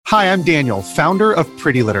Hi, I'm Daniel, founder of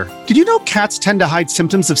Pretty Litter. Did you know cats tend to hide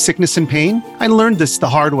symptoms of sickness and pain? I learned this the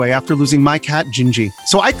hard way after losing my cat, Gingy.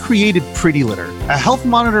 So I created Pretty Litter, a health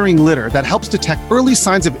monitoring litter that helps detect early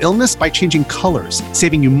signs of illness by changing colors,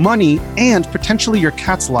 saving you money and potentially your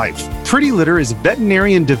cat's life. Pretty Litter is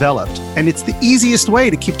veterinarian developed, and it's the easiest way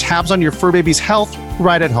to keep tabs on your fur baby's health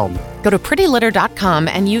right at home. Go to prettylitter.com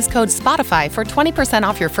and use code SPOTIFY for 20%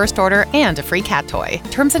 off your first order and a free cat toy.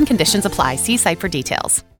 Terms and conditions apply. See site for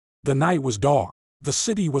details. The night was dark. The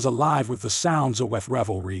city was alive with the sounds of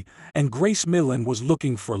revelry, and Grace Millane was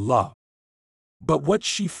looking for love. But what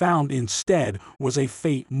she found instead was a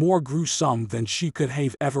fate more gruesome than she could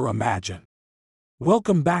have ever imagined.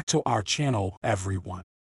 Welcome back to our channel, everyone.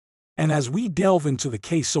 And as we delve into the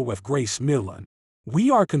case of Grace Millane,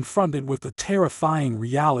 we are confronted with the terrifying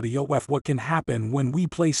reality of what can happen when we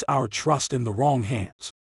place our trust in the wrong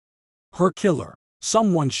hands. Her killer,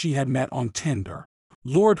 someone she had met on Tinder,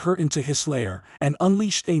 lured her into his lair and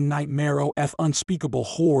unleashed a nightmare of unspeakable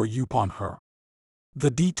horror upon her. The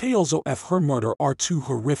details of her murder are too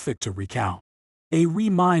horrific to recount. A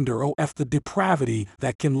reminder of the depravity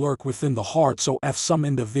that can lurk within the hearts of some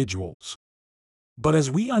individuals. But as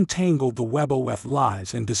we untangle the web of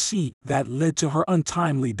lies and deceit that led to her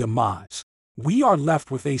untimely demise, we are left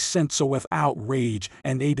with a sense of outrage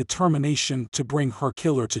and a determination to bring her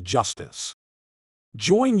killer to justice.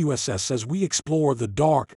 Join us as we explore the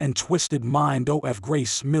dark and twisted mind of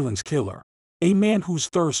Grace Millane's killer, a man whose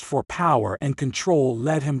thirst for power and control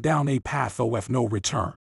led him down a path of no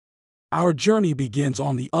return. Our journey begins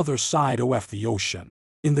on the other side of the ocean,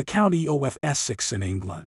 in the county of Essex in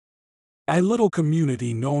England. A little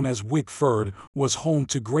community known as Wickford was home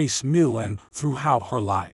to Grace Millane throughout her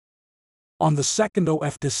life. On the 2nd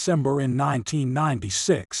of December in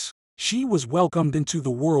 1996, she was welcomed into the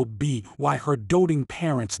world by her doting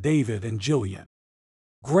parents David and Gillian.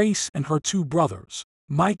 Grace and her two brothers,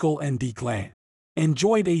 Michael and Declan,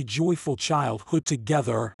 enjoyed a joyful childhood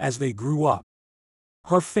together as they grew up.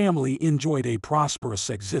 Her family enjoyed a prosperous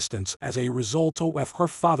existence as a result of her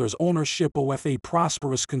father's ownership of a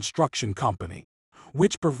prosperous construction company,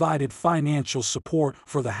 which provided financial support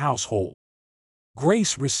for the household.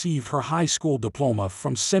 Grace received her high school diploma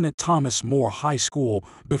from St. Thomas More High School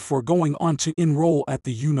before going on to enroll at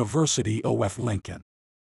the University of Lincoln.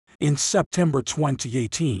 In September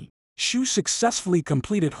 2018, she successfully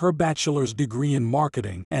completed her bachelor's degree in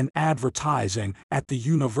marketing and advertising at the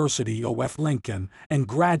University of Lincoln and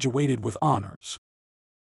graduated with honors.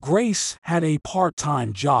 Grace had a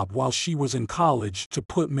part-time job while she was in college to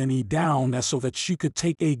put money down so that she could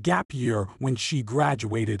take a gap year when she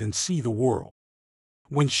graduated and see the world.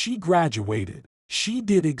 When she graduated, she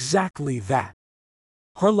did exactly that.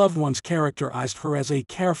 Her loved ones characterized her as a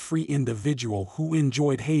carefree individual who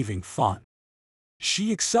enjoyed having fun.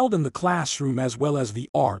 She excelled in the classroom as well as the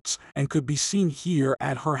arts and could be seen here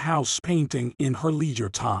at her house painting in her leisure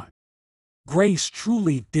time. Grace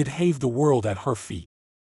truly did have the world at her feet.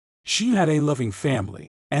 She had a loving family,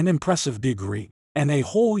 an impressive degree, and a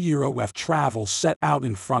whole year of travel set out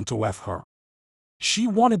in front of her. She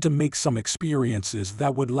wanted to make some experiences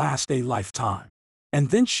that would last a lifetime,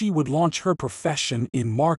 and then she would launch her profession in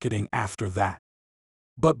marketing after that.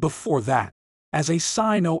 But before that, as a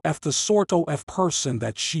sign of the sort of person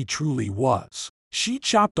that she truly was, she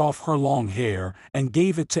chopped off her long hair and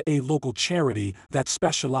gave it to a local charity that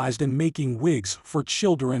specialized in making wigs for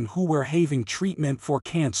children who were having treatment for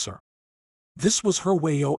cancer. This was her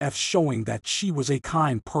way of showing that she was a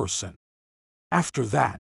kind person. After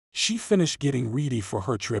that, she finished getting ready for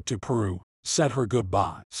her trip to Peru, said her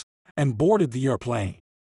goodbyes, and boarded the airplane.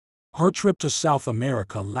 Her trip to South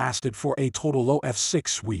America lasted for a total of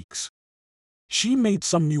 6 weeks. She made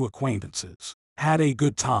some new acquaintances, had a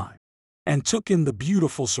good time, and took in the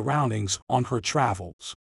beautiful surroundings on her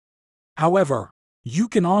travels. However, you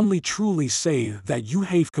can only truly say that you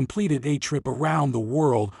have completed a trip around the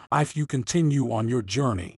world if you continue on your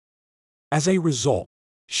journey. As a result,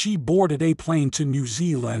 she boarded a plane to New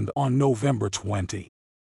Zealand on November 20.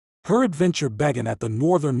 Her adventure began at the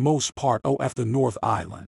northernmost part of the North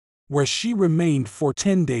Island, where she remained for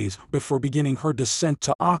 10 days before beginning her descent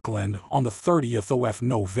to Auckland on the 30th of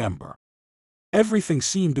November. Everything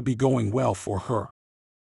seemed to be going well for her.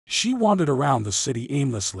 She wandered around the city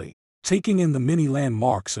aimlessly, taking in the many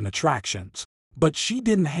landmarks and attractions, but she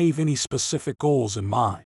didn't have any specific goals in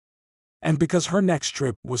mind. And because her next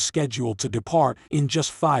trip was scheduled to depart in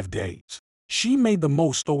just 5 days, she made the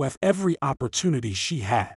most of every opportunity she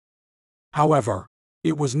had. However,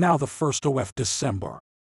 it was now the 1st of December.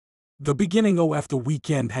 The beginning of the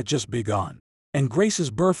weekend had just begun, and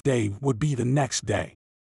Grace's birthday would be the next day.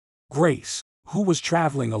 Grace, who was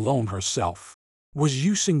traveling alone herself, was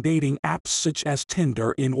using dating apps such as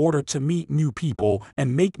Tinder in order to meet new people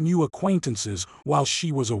and make new acquaintances while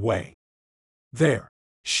she was away. There,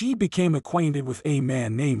 she became acquainted with a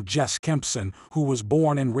man named Jess Kempson, who was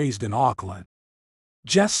born and raised in Auckland.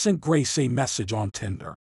 Jess sent Grace a message on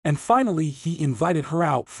Tinder, and finally he invited her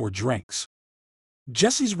out for drinks.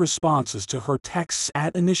 Jessie's responses to her texts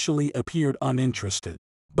had initially appeared uninterested,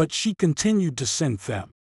 but she continued to send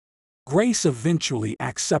them. Grace eventually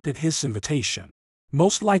accepted his invitation,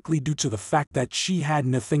 most likely due to the fact that she had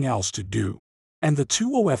nothing else to do, and the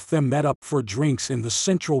two of them met up for drinks in the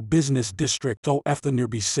central business district of the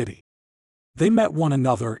nearby city. They met one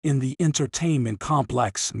another in the entertainment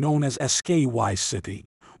complex known as SKY City,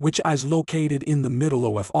 which is located in the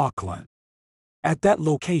middle of Auckland. At that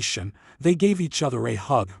location, they gave each other a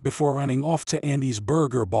hug before running off to Andy's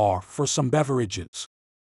Burger Bar for some beverages.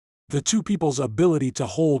 The two people's ability to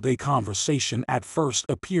hold a conversation at first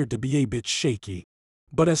appeared to be a bit shaky,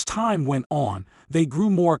 but as time went on, they grew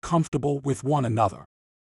more comfortable with one another.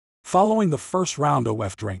 Following the first round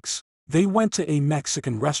of drinks, they went to a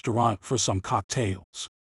Mexican restaurant for some cocktails.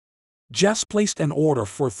 Jess placed an order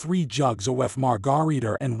for 3 jugs of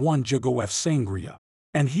margarita and 1 jug of sangria,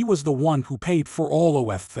 and he was the one who paid for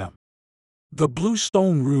all of them. The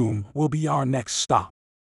Bluestone Room will be our next stop.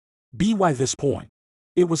 By this point,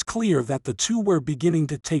 it was clear that the two were beginning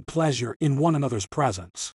to take pleasure in one another's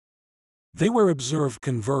presence. They were observed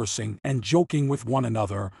conversing and joking with one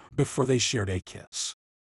another before they shared a kiss.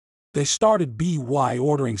 They started by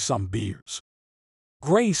ordering some beers.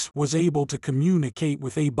 Grace was able to communicate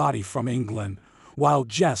with a body from England, while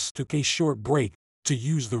Jess took a short break to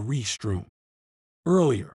use the restroom.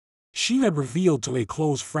 Earlier, she had revealed to a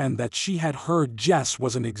close friend that she had heard Jess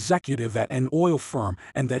was an executive at an oil firm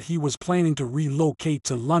and that he was planning to relocate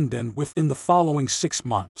to London within the following 6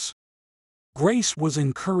 months. Grace was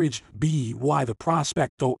encouraged by the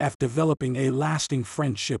prospect of developing a lasting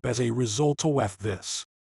friendship as a result of this.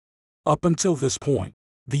 Up until this point,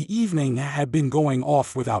 the evening had been going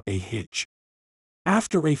off without a hitch.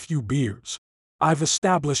 After a few beers, I've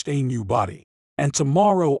established a new buddy, and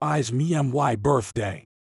tomorrow is my birthday.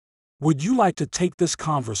 Would you like to take this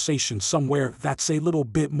conversation somewhere that's a little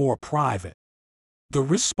bit more private? The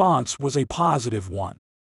response was a positive one.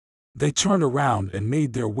 They turned around and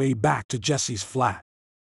made their way back to Jesse's flat.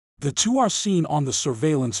 The two are seen on the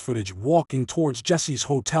surveillance footage walking towards Jesse's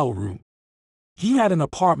hotel room. He had an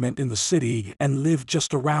apartment in the city and lived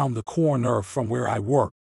just around the corner from where I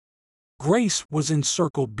work. Grace was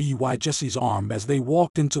encircled by Jesse's arm as they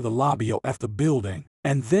walked into the lobby of the building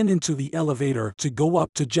and then into the elevator to go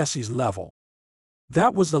up to Jesse's level.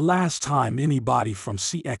 That was the last time anybody from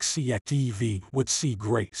CXCX-TV would see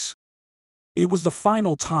Grace. It was the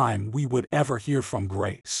final time we would ever hear from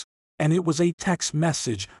Grace, and it was a text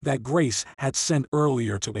message that Grace had sent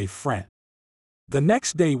earlier to a friend. The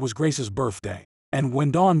next day was Grace's birthday, and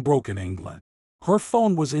when dawn broke in England, her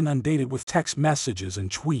phone was inundated with text messages and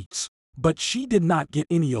tweets, but she did not get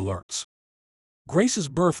any alerts. Grace's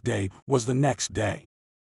birthday was the next day.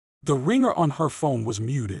 The ringer on her phone was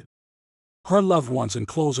muted. Her loved ones and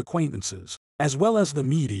close acquaintances, as well as the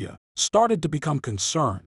media, started to become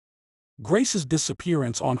concerned. Grace's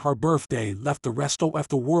disappearance on her birthday left the rest of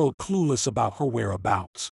the world clueless about her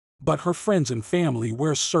whereabouts, but her friends and family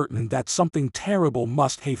were certain that something terrible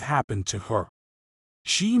must have happened to her.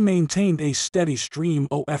 She maintained a steady stream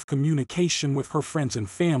of communication with her friends and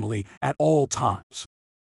family at all times.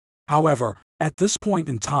 However, at this point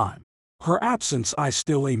in time, her absence is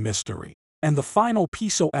still a mystery, and the final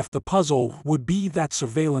piece of the puzzle would be that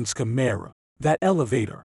surveillance camera, that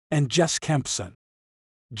elevator, and Jess Kempson.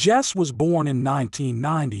 Jess was born in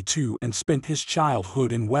 1992 and spent his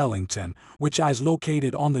childhood in Wellington, which is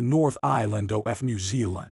located on the North Island of New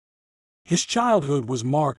Zealand. His childhood was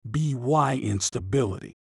marked by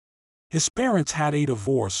instability. His parents had a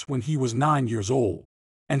divorce when he was 9 years old,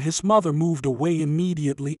 and his mother moved away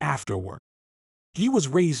immediately afterward. He was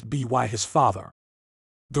raised by his father.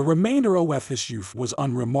 The remainder of his youth was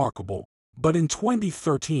unremarkable, but in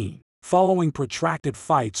 2013, following protracted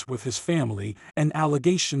fights with his family and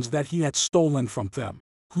allegations that he had stolen from them,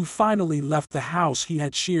 who finally left the house he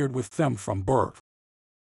had shared with them from birth.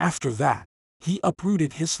 After that, he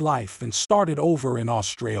uprooted his life and started over in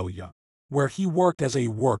Australia, where he worked as a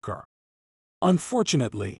worker.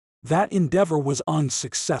 Unfortunately, that endeavor was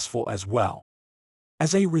unsuccessful as well.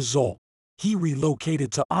 As a result, he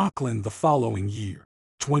relocated to Auckland the following year,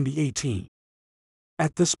 2018.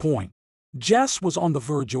 At this point, Jess was on the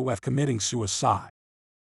verge of committing suicide.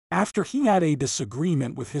 After he had a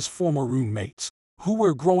disagreement with his former roommates, who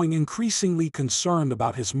were growing increasingly concerned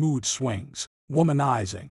about his mood swings,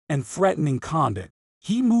 womanizing, and threatening conduct,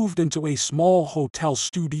 he moved into a small hotel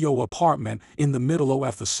studio apartment in the middle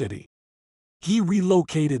of the city. He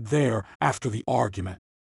relocated there after the argument.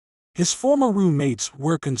 His former roommates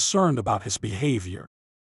were concerned about his behavior,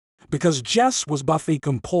 because Jess was both a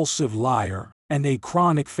compulsive liar and a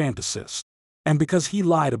chronic fantasist, and because he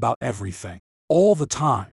lied about everything, all the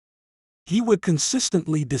time. He would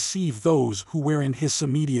consistently deceive those who were in his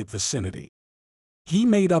immediate vicinity. He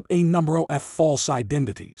made up a number of false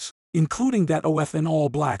identities, including that of an All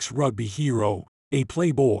Blacks rugby hero, a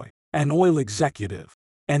playboy, an oil executive,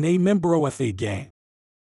 and a member of a gang.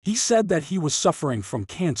 He said that he was suffering from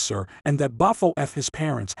cancer and that both of his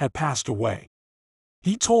parents had passed away.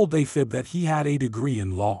 He told AFib that he had a degree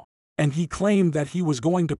in law, and he claimed that he was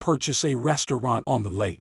going to purchase a restaurant on the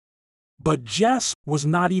lake. But Jess was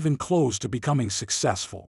not even close to becoming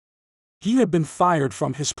successful. He had been fired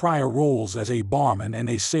from his prior roles as a barman and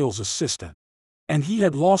a sales assistant, and he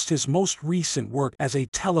had lost his most recent work as a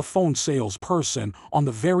telephone salesperson on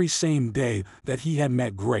the very same day that he had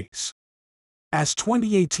met Grace. As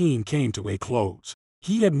 2018 came to a close,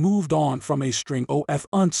 he had moved on from a string of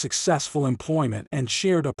unsuccessful employment and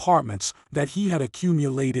shared apartments that he had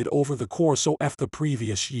accumulated over the course of the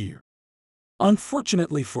previous year.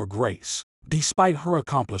 Unfortunately for Grace, despite her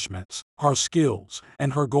accomplishments, her skills,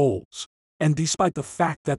 and her goals, and despite the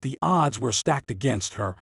fact that the odds were stacked against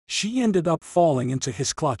her, she ended up falling into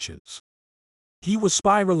his clutches. He was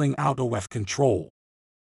spiraling out of control.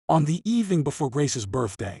 On the evening before Grace's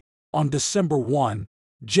birthday, on December 1,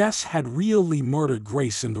 Jess had really murdered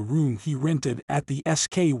Grace in the room he rented at the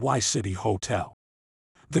SKY City Hotel.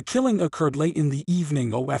 The killing occurred late in the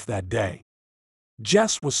evening of that day.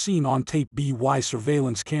 Jess was seen on tape by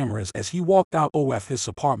surveillance cameras as he walked out of his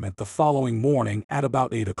apartment the following morning at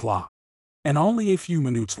about 8 o'clock. And only a few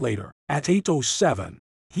minutes later, at 8:07,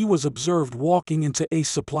 he was observed walking into a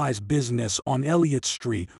supplies business on Elliott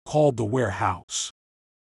Street called The Warehouse.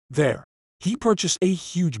 There, he purchased a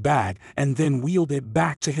huge bag and then wheeled it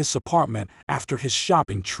back to his apartment after his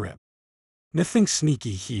shopping trip. Nothing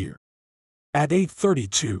sneaky here. At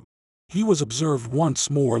 8:32, he was observed once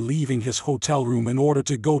more leaving his hotel room in order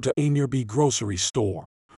to go to a nearby grocery store,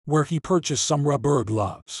 where he purchased some rubber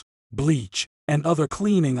gloves, bleach, and other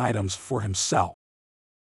cleaning items for himself.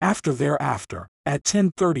 Thereafter, at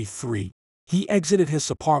 10:33, he exited his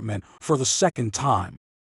apartment for the second time,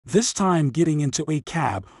 this time getting into a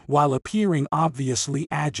cab while appearing obviously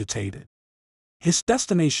agitated. His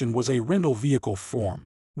destination was a rental vehicle firm,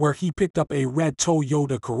 where he picked up a red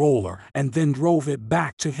Toyota Corolla and then drove it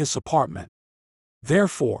back to his apartment.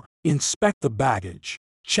 Therefore, inspect the baggage,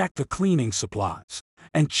 check the cleaning supplies,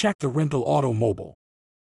 and check the rental automobile.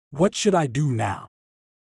 What should I do now?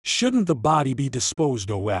 Shouldn't the body be disposed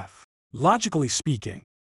of? Logically speaking,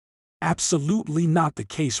 absolutely not the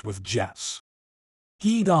case with Jess.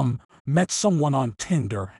 He'd met someone on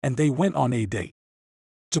Tinder and they went on a date.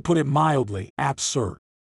 To put it mildly, absurd.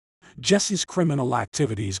 Jesse's criminal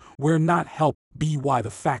activities were not helped by the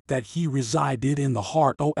fact that he resided in the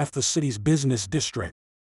heart of the city's business district.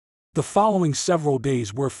 The following several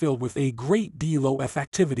days were filled with a great deal of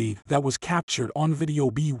activity that was captured on video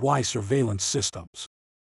by surveillance systems.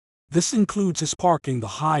 This includes his parking the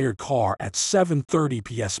hired car at 7:30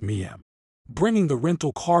 p.m., bringing the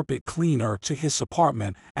rental carpet cleaner to his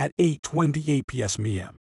apartment at 8:28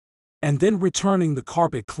 p.m., and then returning the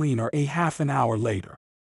carpet cleaner a half an hour later.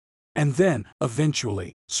 And then,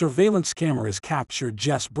 eventually, surveillance cameras captured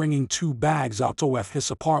Jess bringing 2 bags out of his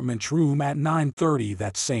apartment room at 9:30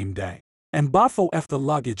 that same day, and both of the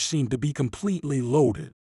luggage seemed to be completely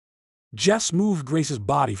loaded. Jess moved Grace's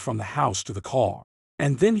body from the house to the car,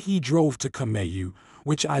 and then he drove to Kameyu,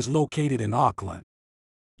 which is located in Auckland.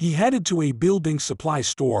 He headed to a building supply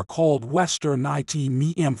store called Western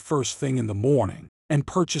ITM first thing in the morning, and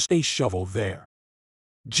purchased a shovel there.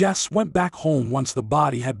 Jess went back home once the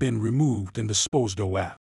body had been removed and disposed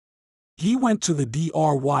of. He went to the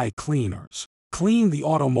DRY cleaners, cleaned the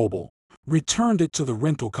automobile, returned it to the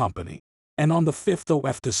rental company, and on the 5th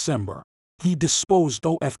of December, he disposed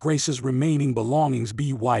of Grace's remaining belongings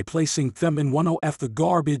by placing them in one of the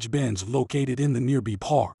garbage bins located in the nearby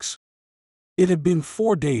parks. It had been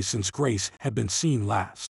 4 days since Grace had been seen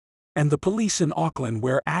last, and the police in Auckland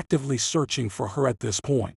were actively searching for her at this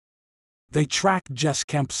point. They tracked Jess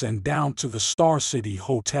Kempson down to the Star City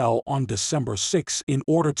Hotel on December 6 in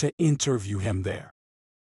order to interview him there.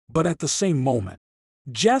 But at the same moment,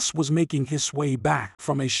 Jess was making his way back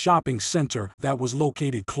from a shopping center that was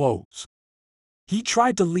located close. He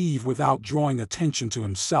tried to leave without drawing attention to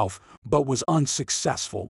himself, but was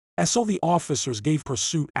unsuccessful, And so the officers gave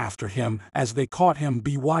pursuit after him as they caught him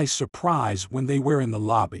by surprise when they were in the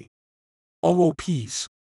lobby. OOPs.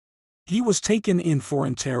 He was taken in for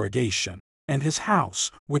interrogation, and his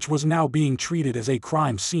house, which was now being treated as a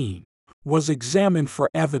crime scene, was examined for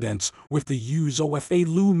evidence with the use of a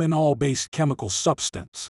luminol-based chemical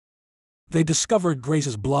substance. They discovered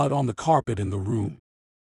Grace's blood on the carpet in the room.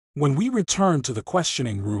 When we returned to the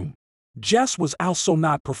questioning room, Jess was also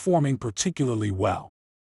not performing particularly well.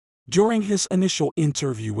 During his initial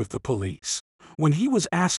interview with the police, when he was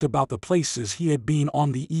asked about the places he had been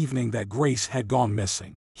on the evening that Grace had gone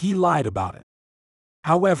missing, he lied about it.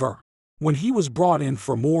 However, when he was brought in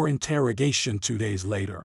for more interrogation 2 days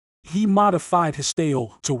later, he modified his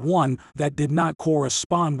tale to one that did not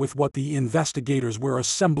correspond with what the investigators were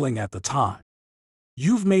assembling at the time.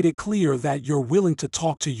 You've made it clear that you're willing to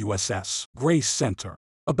talk to USS Grace Center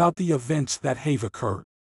about the events that have occurred.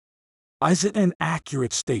 Is it an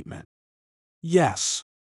accurate statement? Yes.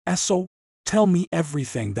 So, tell me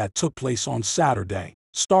everything that took place on Saturday,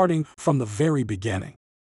 starting from the very beginning.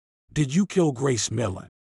 Did you kill Grace Millane?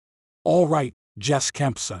 All right, Jess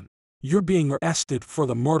Kempson. You're being arrested for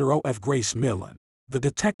the murder of Grace Millane, the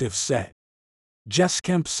detective said. Jess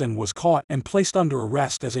Kempson was caught and placed under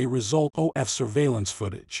arrest as a result of surveillance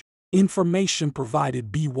footage, information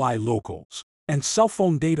provided by locals, and cell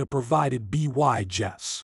phone data provided by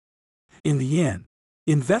Jess. In the end,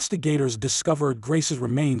 investigators discovered Grace's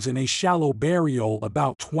remains in a shallow burial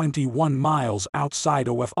about 21 miles outside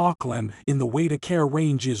of Auckland in the Waitakere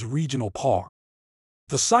Ranges Regional Park.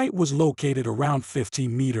 The site was located around 50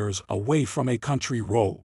 meters away from a country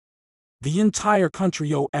road. The entire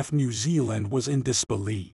country of New Zealand was in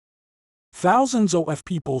disbelief. Thousands of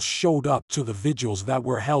people showed up to the vigils that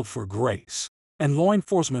were held for Grace, and law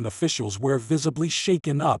enforcement officials were visibly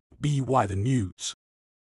shaken up by the news.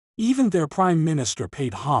 Even their prime minister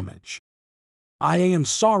paid homage. I am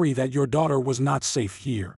sorry that your daughter was not safe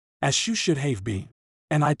here, as she should have been,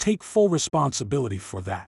 and I take full responsibility for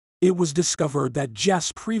that. It was discovered that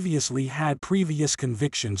Jess previously had previous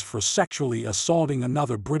convictions for sexually assaulting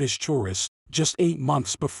another British tourist just 8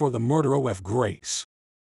 months before the murder of Grace.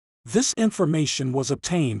 This information was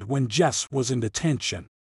obtained when Jess was in detention.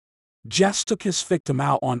 Jess took his victim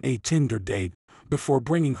out on a Tinder date before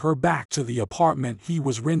bringing her back to the apartment he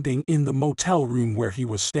was renting in the motel room where he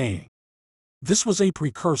was staying. This was a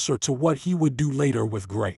precursor to what he would do later with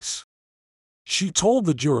Grace. She told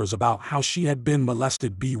the jurors about how she had been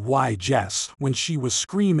molested by Jess when she was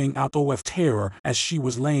screaming out of terror as she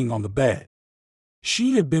was laying on the bed.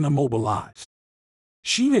 She had been immobilized.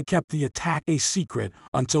 She had kept the attack a secret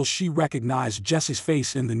until she recognized Jess's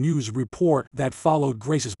face in the news report that followed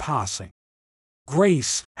Grace's passing.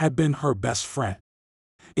 Grace had been her best friend.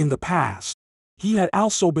 In the past, he had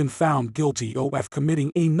also been found guilty of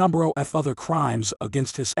committing a number of other crimes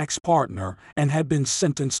against his ex-partner and had been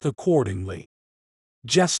sentenced accordingly.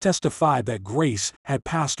 Jess testified that Grace had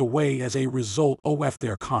passed away as a result of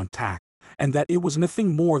their contact, and that it was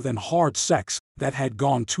nothing more than hard sex that had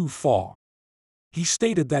gone too far. He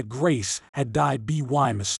stated that Grace had died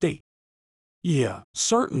by mistake. Yeah,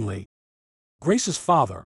 certainly. Grace's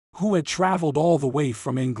father, who had traveled all the way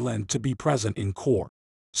from England to be present in court,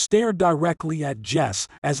 stared directly at Jess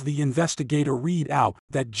as the investigator read out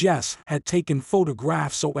that Jess had taken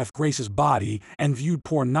photographs of Grace's body and viewed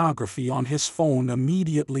pornography on his phone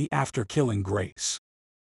immediately after killing Grace.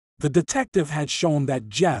 The detective had shown that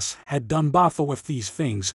Jess had done both of these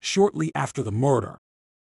things shortly after the murder.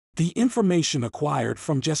 The information acquired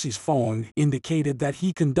from Jesse's phone indicated that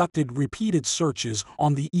he conducted repeated searches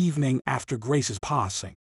on the evening after Grace's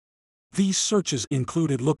passing. These searches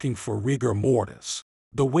included looking for rigor mortis,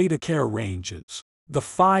 the Waitakere Ranges, the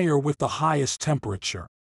fire with the highest temperature,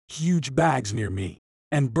 huge bags near me,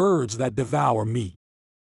 and birds that devour meat.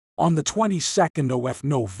 On the 22nd of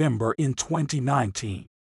November in 2019,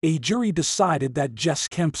 a jury decided that Jess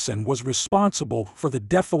Kempson was responsible for the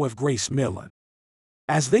death of Grace Millane.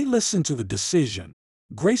 As they listened to the decision,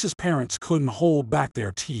 Grace's parents couldn't hold back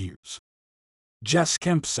their tears. Jess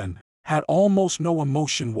Kempson had almost no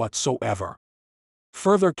emotion whatsoever.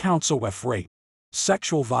 Further counts of rape,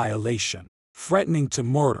 sexual violation, threatening to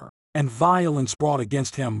murder, and violence brought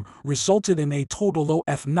against him resulted in a total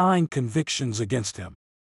of 9 convictions against him.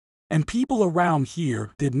 And people around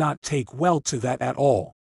here did not take well to that at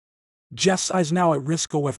all. Jess is now at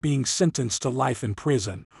risk of being sentenced to life in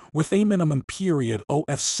prison, with a minimum period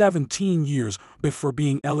of 17 years before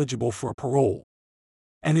being eligible for parole.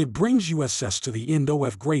 And it brings us to the end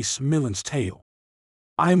of Grace Millane's tale.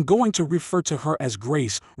 I am going to refer to her as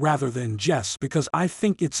Grace rather than Jess because I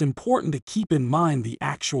think it's important to keep in mind the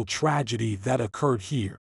actual tragedy that occurred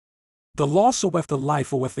here. The loss of the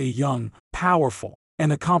life of a young, powerful,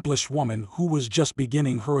 and accomplished woman who was just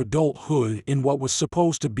beginning her adulthood in what was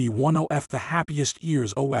supposed to be one of the happiest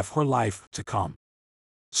years of her life to come.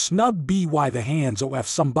 Snubbed by the hands of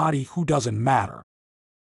somebody who doesn't matter.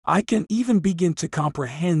 I can even begin to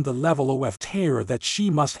comprehend the level of terror that she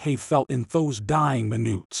must have felt in those dying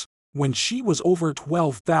minutes, when she was over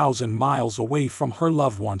 12,000 miles away from her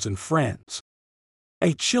loved ones and friends.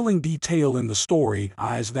 A chilling detail in the story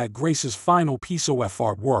is that Grace's final piece of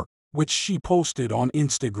artwork, which she posted on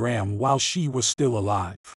Instagram while she was still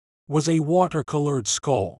alive, was a watercolored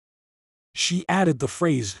skull. She added the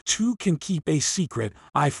phrase, "Two can keep a secret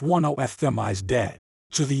if one of them is dead,"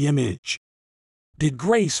 to the image. Did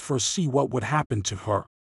Grace foresee what would happen to her?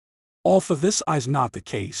 Although this is not the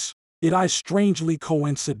case, it is strangely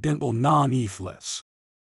coincidental nonetheless.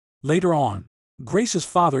 Later on, Grace's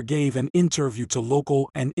father gave an interview to local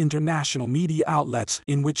and international media outlets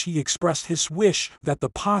in which he expressed his wish that the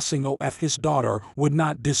passing of his daughter would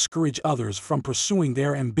not discourage others from pursuing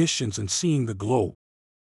their ambitions and seeing the globe.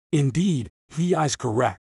 Indeed, he is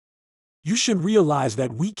correct. You should realize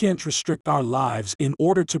that we can't restrict our lives in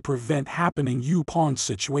order to prevent happening upon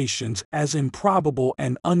situations as improbable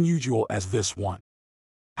and unusual as this one.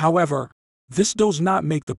 However, this does not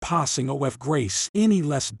make the passing of Grace any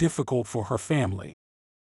less difficult for her family.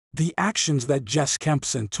 The actions that Jess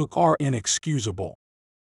Kempson took are inexcusable.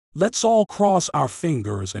 Let's all cross our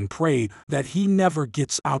fingers and pray that he never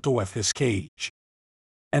gets out of his cage.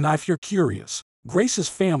 And if you're curious, Grace's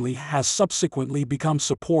family has subsequently become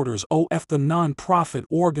supporters of the non-profit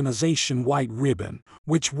organization White Ribbon,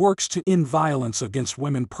 which works to end violence against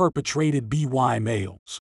women perpetrated by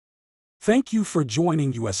males. Thank you for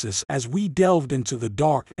joining us as we delved into the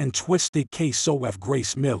dark and twisted case of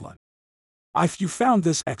Grace Millane. If you found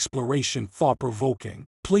this exploration thought-provoking,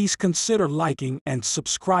 please consider liking and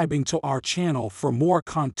subscribing to our channel for more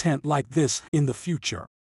content like this in the future.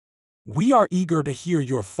 We are eager to hear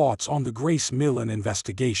your thoughts on the Grace Millane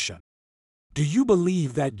investigation. Do you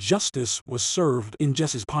believe that justice was served in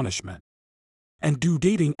Jess's punishment? And do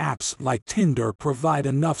dating apps like Tinder provide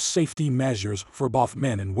enough safety measures for both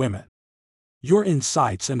men and women? Your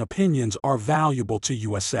insights and opinions are valuable to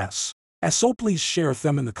us, so please share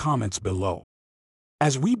them in the comments below.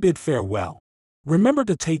 As we bid farewell, remember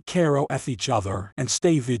to take care of each other and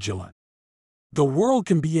stay vigilant. The world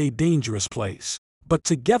can be a dangerous place, but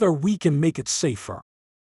together we can make it safer.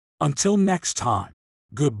 Until next time,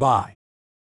 goodbye.